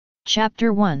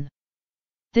Chapter 1.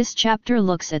 This chapter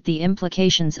looks at the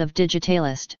implications of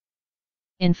digitalist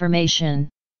information.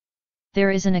 There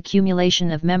is an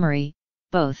accumulation of memory,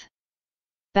 both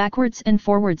backwards and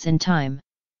forwards in time.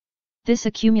 This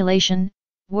accumulation,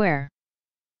 where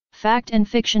fact and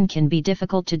fiction can be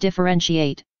difficult to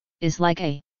differentiate, is like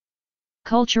a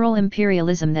cultural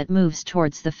imperialism that moves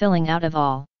towards the filling out of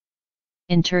all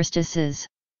interstices.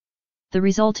 The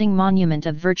resulting monument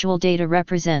of virtual data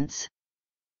represents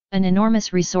an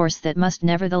enormous resource that must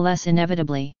nevertheless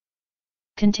inevitably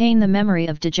contain the memory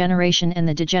of degeneration and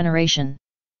the degeneration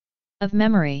of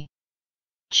memory.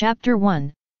 Chapter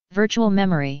 1, Virtual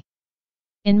Memory.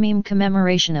 In meam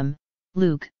commemorationem,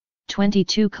 Luke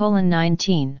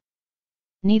 22:19.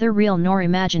 Neither real nor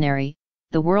imaginary,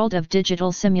 the world of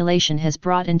digital simulation has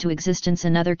brought into existence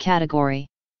another category,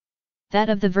 that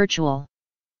of the virtual.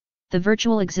 The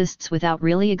virtual exists without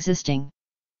really existing.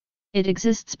 It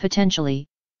exists potentially,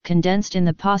 condensed in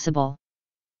the possible.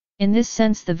 In this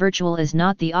sense, the virtual is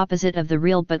not the opposite of the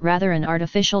real but rather an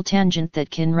artificial tangent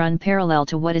that can run parallel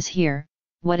to what is here,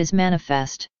 what is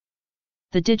manifest.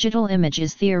 The digital image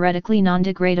is theoretically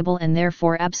non-degradable and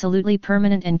therefore absolutely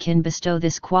permanent and can bestow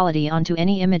this quality onto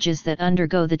any images that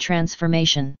undergo the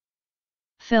transformation.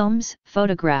 Films,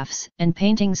 photographs, and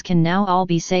paintings can now all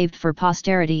be saved for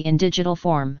posterity in digital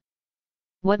form.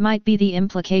 What might be the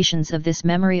implications of this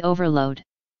memory overload?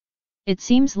 It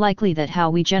seems likely that how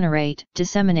we generate,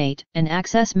 disseminate, and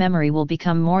access memory will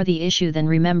become more the issue than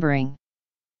remembering.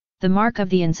 The mark of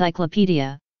the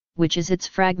encyclopedia, which is its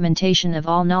fragmentation of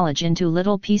all knowledge into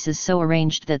little pieces so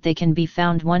arranged that they can be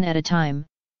found one at a time,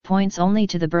 points only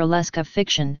to the burlesque of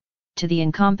fiction, to the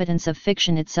incompetence of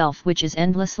fiction itself, which is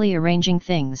endlessly arranging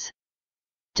things.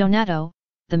 Donato,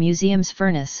 The Museum's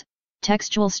Furnace,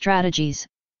 Textual Strategies,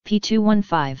 p.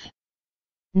 215.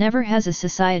 Never has a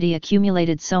society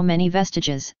accumulated so many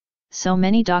vestiges, so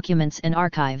many documents and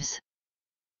archives.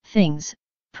 Things,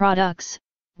 products,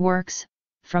 works,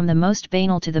 from the most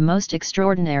banal to the most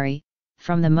extraordinary,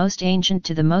 from the most ancient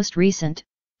to the most recent,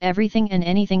 everything and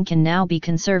anything can now be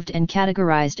conserved and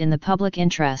categorized in the public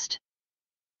interest.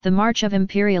 The march of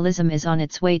imperialism is on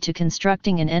its way to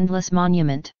constructing an endless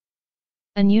monument.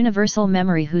 An universal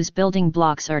memory whose building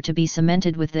blocks are to be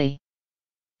cemented with the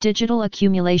digital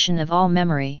accumulation of all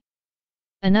memory.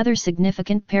 Another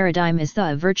significant paradigm is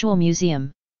the virtual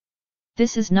museum.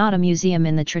 This is not a museum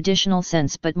in the traditional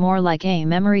sense but more like a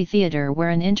memory theater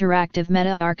where an interactive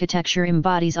meta-architecture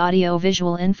embodies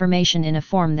audio-visual information in a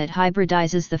form that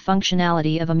hybridizes the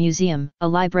functionality of a museum, a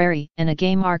library, and a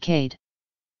game arcade.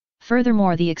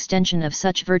 Furthermore, the extension of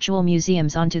such virtual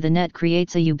museums onto the net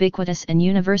creates a ubiquitous and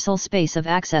universal space of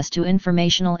access to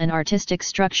informational and artistic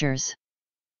structures.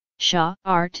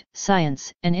 Art,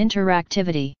 science, and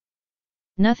interactivity.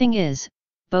 Nothing is,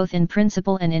 both in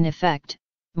principle and in effect,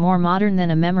 more modern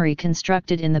than a memory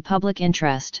constructed in the public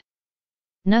interest.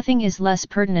 Nothing is less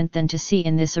pertinent than to see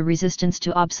in this a resistance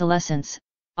to obsolescence,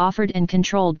 offered and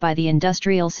controlled by the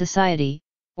industrial society,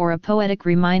 or a poetic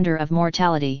reminder of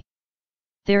mortality.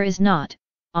 There is not,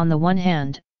 on the one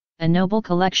hand, a noble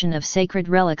collection of sacred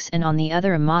relics and on the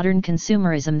other a modern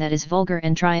consumerism that is vulgar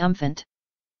and triumphant.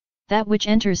 That which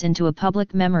enters into a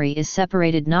public memory is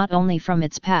separated not only from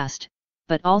its past,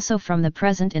 but also from the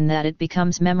present in that it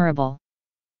becomes memorable.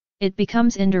 It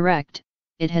becomes indirect,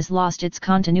 it has lost its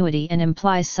continuity and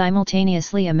implies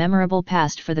simultaneously a memorable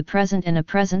past for the present and a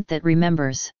present that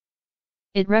remembers.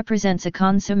 It represents a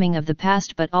consuming of the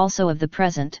past but also of the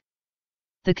present.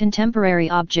 The contemporary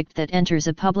object that enters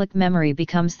a public memory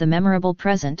becomes the memorable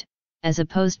present, as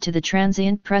opposed to the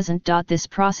transient present. This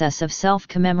process of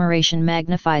self-commemoration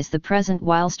magnifies the present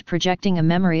whilst projecting a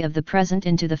memory of the present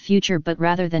into the future, but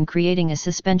rather than creating a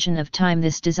suspension of time,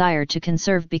 this desire to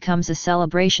conserve becomes a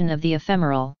celebration of the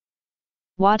ephemeral.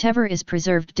 Whatever is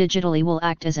preserved digitally will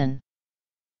act as an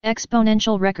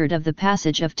exponential record of the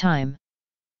passage of time.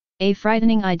 A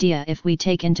frightening idea if we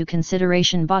take into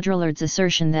consideration Baudrillard's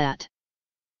assertion that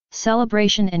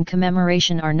celebration and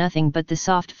commemoration are nothing but the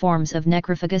soft forms of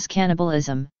necrophagous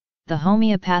cannibalism, the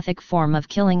homeopathic form of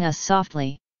killing us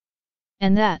softly.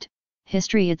 And that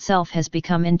history itself has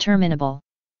become interminable.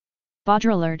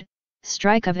 Baudrillard,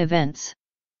 Strike of Events.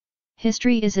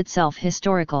 History is itself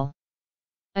historical.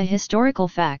 A historical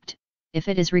fact, if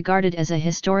it is regarded as a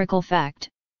historical fact,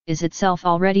 is itself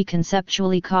already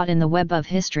conceptually caught in the web of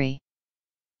history.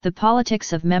 The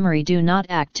politics of memory do not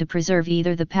act to preserve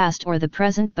either the past or the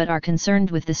present but are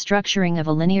concerned with the structuring of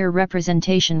a linear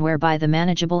representation whereby the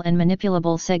manageable and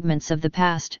manipulable segments of the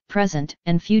past, present,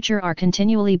 and future are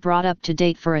continually brought up to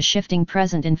date for a shifting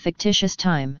present in fictitious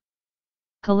time.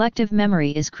 Collective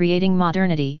memory is creating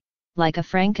modernity, like a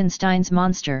Frankenstein's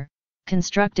monster,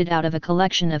 constructed out of a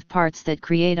collection of parts that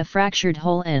create a fractured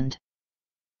whole end.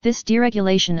 This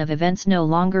deregulation of events no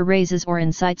longer raises or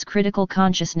incites critical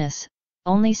consciousness,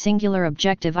 only singular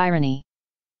objective irony.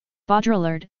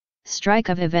 Baudrillard, strike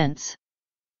of events.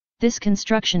 This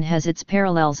construction has its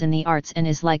parallels in the arts and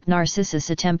is like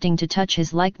Narcissus attempting to touch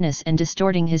his likeness and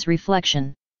distorting his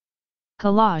reflection.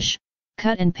 Collage,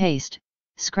 cut and paste,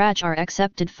 scratch are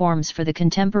accepted forms for the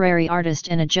contemporary artist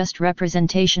and a just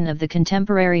representation of the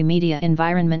contemporary media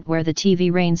environment where the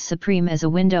TV reigns supreme as a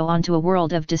window onto a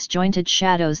world of disjointed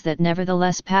shadows that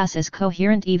nevertheless pass as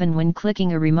coherent even when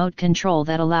clicking a remote control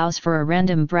that allows for a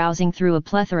random browsing through a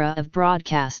plethora of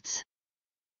broadcasts.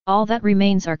 All that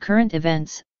remains are current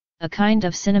events, a kind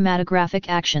of cinematographic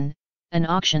action, an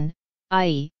auction,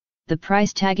 i.e., the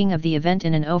price tagging of the event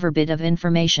in an overbid of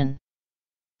information.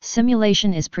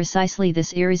 Simulation is precisely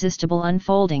this irresistible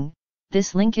unfolding,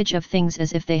 this linkage of things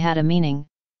as if they had a meaning,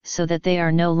 so that they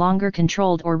are no longer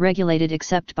controlled or regulated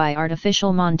except by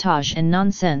artificial montage and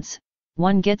nonsense.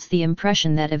 One gets the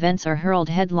impression that events are hurled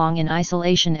headlong in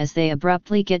isolation as they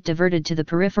abruptly get diverted to the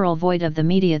peripheral void of the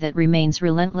media that remains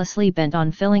relentlessly bent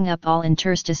on filling up all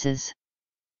interstices.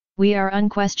 We are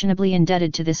unquestionably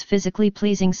indebted to this physically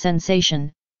pleasing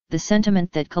sensation, the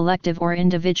sentiment that collective or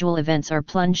individual events are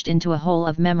plunged into a hole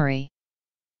of memory.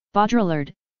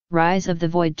 Baudrillard, rise of the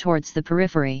void towards the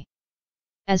periphery.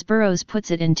 As Burroughs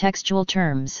puts it in textual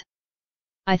terms.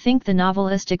 I think the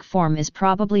novelistic form is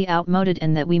probably outmoded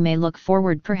and that we may look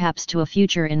forward perhaps to a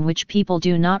future in which people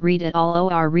do not read at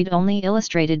all or read only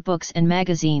illustrated books and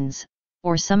magazines,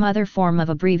 or some other form of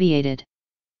abbreviated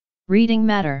reading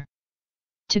matter.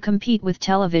 To compete with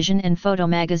television and photo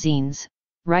magazines,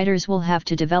 writers will have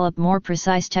to develop more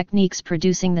precise techniques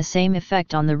producing the same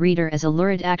effect on the reader as a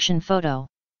lurid action photo.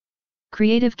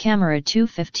 Creative Camera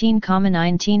 215,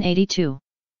 1982.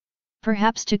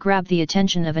 Perhaps to grab the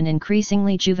attention of an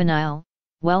increasingly juvenile,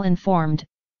 well-informed,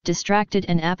 distracted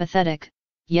and apathetic,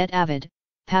 yet avid,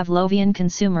 Pavlovian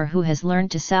consumer who has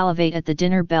learned to salivate at the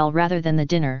dinner bell rather than the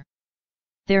dinner.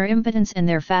 Their impotence and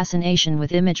their fascination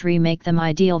with imagery make them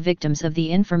ideal victims of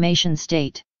the information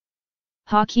state.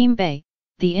 Hakim Bey,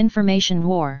 The Information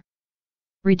War.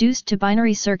 Reduced to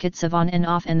binary circuits of on and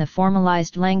off and the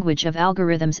formalized language of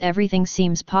algorithms, everything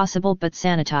seems possible but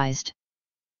sanitized.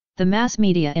 The mass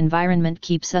media environment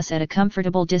keeps us at a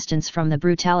comfortable distance from the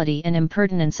brutality and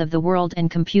impertinence of the world,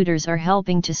 and computers are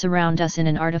helping to surround us in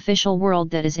an artificial world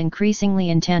that is increasingly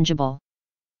intangible.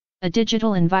 A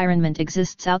digital environment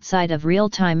exists outside of real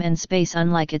time and space,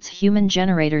 unlike its human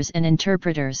generators and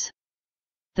interpreters.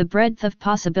 The breadth of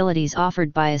possibilities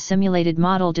offered by a simulated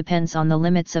model depends on the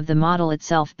limits of the model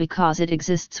itself because it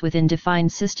exists within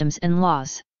defined systems and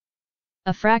laws.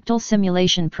 A fractal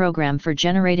simulation program for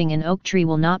generating an oak tree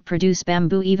will not produce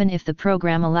bamboo even if the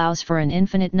program allows for an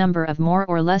infinite number of more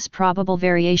or less probable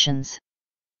variations.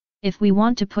 If we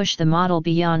want to push the model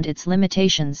beyond its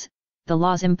limitations, the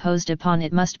laws imposed upon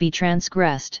it must be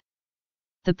transgressed.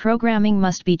 The programming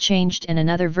must be changed and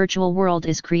another virtual world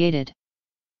is created.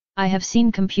 I have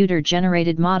seen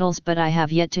computer-generated models, but I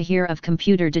have yet to hear of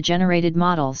computer-degenerated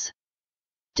models.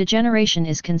 Degeneration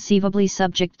is conceivably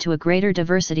subject to a greater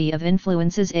diversity of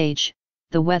influences: age,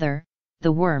 the weather,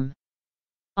 the worm.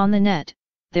 On the net,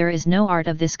 there is no art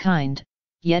of this kind,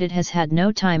 yet it has had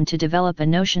no time to develop a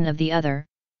notion of the other,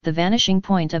 the vanishing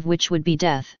point of which would be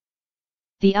death.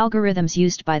 The algorithms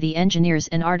used by the engineers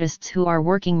and artists who are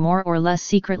working more or less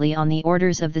secretly on the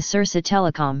orders of the Sursa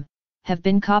Telecom, have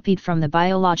been copied from the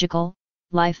biological,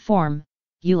 life form,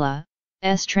 EULA,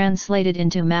 translated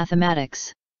into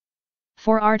mathematics.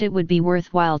 For art it would be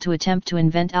worthwhile to attempt to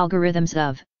invent algorithms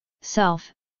of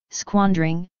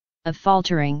self-squandering, of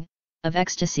faltering, of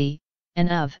ecstasy,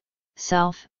 and of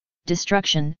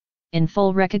self-destruction, in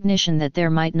full recognition that there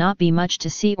might not be much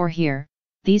to see or hear.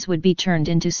 These would be turned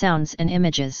into sounds and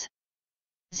images.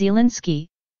 Zielinski,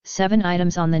 7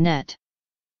 items on the net.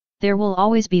 There will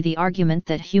always be the argument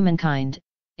that humankind,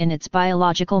 in its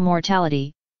biological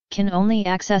mortality, can only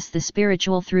access the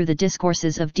spiritual through the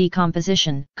discourses of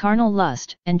decomposition, carnal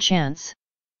lust, and chance.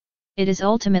 It is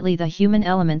ultimately the human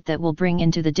element that will bring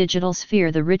into the digital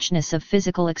sphere the richness of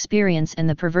physical experience and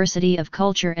the perversity of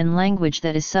culture and language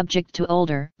that is subject to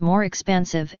older, more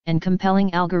expansive, and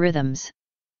compelling algorithms.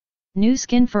 New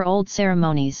skin for old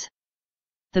ceremonies.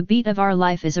 The beat of our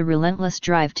life is a relentless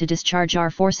drive to discharge our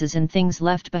forces in things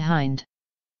left behind.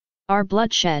 Our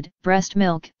bloodshed, breast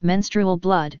milk, menstrual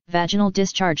blood, vaginal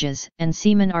discharges, and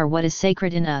semen are what is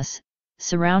sacred in us,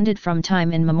 surrounded from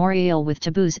time immemorial with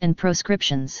taboos and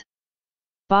proscriptions.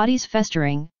 Bodies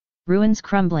festering, ruins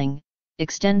crumbling,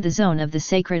 extend the zone of the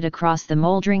sacred across the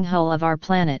moldering hull of our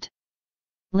planet.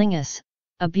 Lingus,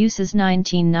 Abuses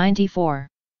 1994.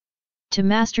 To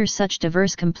master such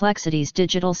diverse complexities,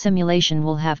 digital simulation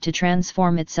will have to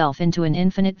transform itself into an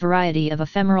infinite variety of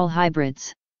ephemeral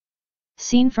hybrids.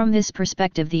 Seen from this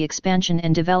perspective, the expansion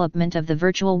and development of the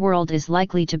virtual world is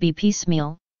likely to be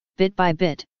piecemeal, bit by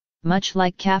bit, much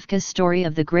like Kafka's story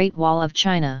of the Great Wall of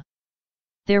China.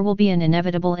 There will be an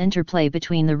inevitable interplay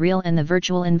between the real and the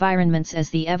virtual environments as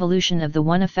the evolution of the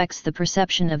one affects the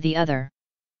perception of the other.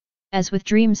 As with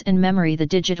dreams and memory, the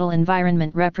digital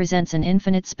environment represents an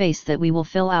infinite space that we will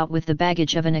fill out with the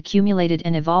baggage of an accumulated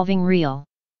and evolving real.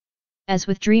 As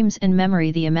with dreams and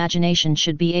memory, the imagination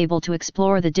should be able to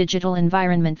explore the digital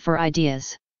environment for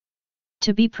ideas.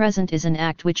 To be present is an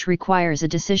act which requires a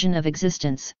decision of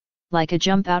existence, like a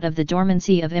jump out of the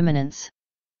dormancy of immanence.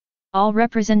 All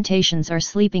representations are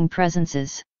sleeping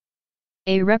presences.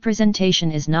 A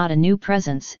representation is not a new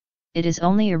presence, it is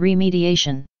only a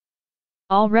remediation.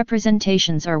 All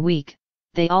representations are weak,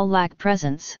 they all lack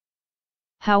presence.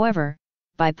 However,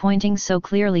 by pointing so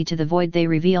clearly to the void they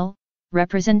reveal,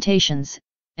 representations,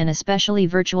 and especially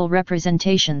virtual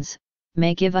representations,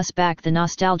 may give us back the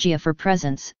nostalgia for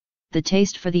presence, the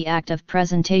taste for the act of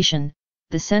presentation,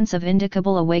 the sense of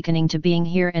indicable awakening to being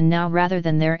here and now rather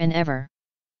than there and ever.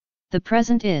 The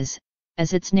present is,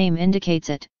 as its name indicates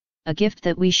it, a gift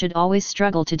that we should always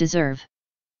struggle to deserve.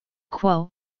 Quo,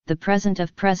 the present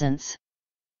of presence.